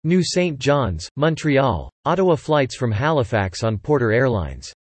New St. John's, Montreal, Ottawa flights from Halifax on Porter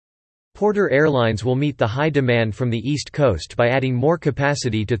Airlines. Porter Airlines will meet the high demand from the East Coast by adding more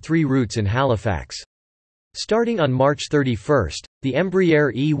capacity to 3 routes in Halifax. Starting on March 31, the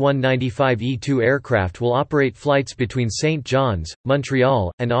Embraer E195-E2 aircraft will operate flights between St. John's,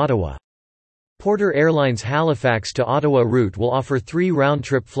 Montreal, and Ottawa. Porter Airlines' Halifax to Ottawa route will offer 3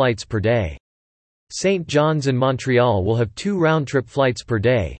 round-trip flights per day. St. John's and Montreal will have 2 round-trip flights per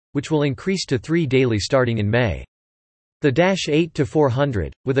day, which will increase to 3 daily starting in May. The Dash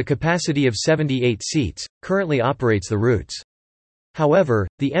 8-400, with a capacity of 78 seats, currently operates the routes. However,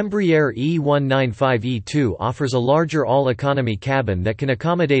 the Embraer E195-E2 offers a larger all-economy cabin that can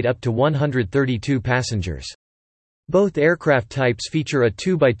accommodate up to 132 passengers. Both aircraft types feature a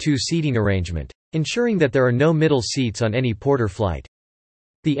 2x2 seating arrangement, ensuring that there are no middle seats on any Porter flight.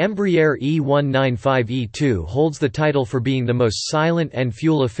 The Embraer E195-E2 holds the title for being the most silent and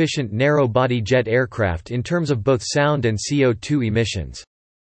fuel-efficient narrow-body jet aircraft in terms of both sound and CO2 emissions.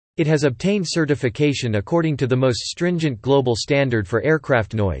 It has obtained certification according to the most stringent global standard for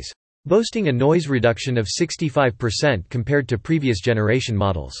aircraft noise, boasting a noise reduction of 65% compared to previous generation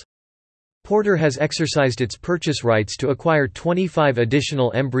models. Porter has exercised its purchase rights to acquire 25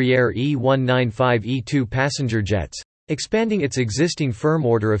 additional Embraer E195-E2 passenger jets, expanding its existing firm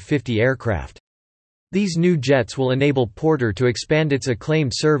order of 50 aircraft. These new jets will enable Porter to expand its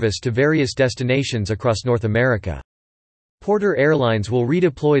acclaimed service to various destinations across North America. Porter Airlines will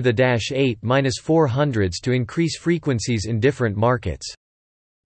redeploy the Dash 8-400s to increase frequencies in different markets.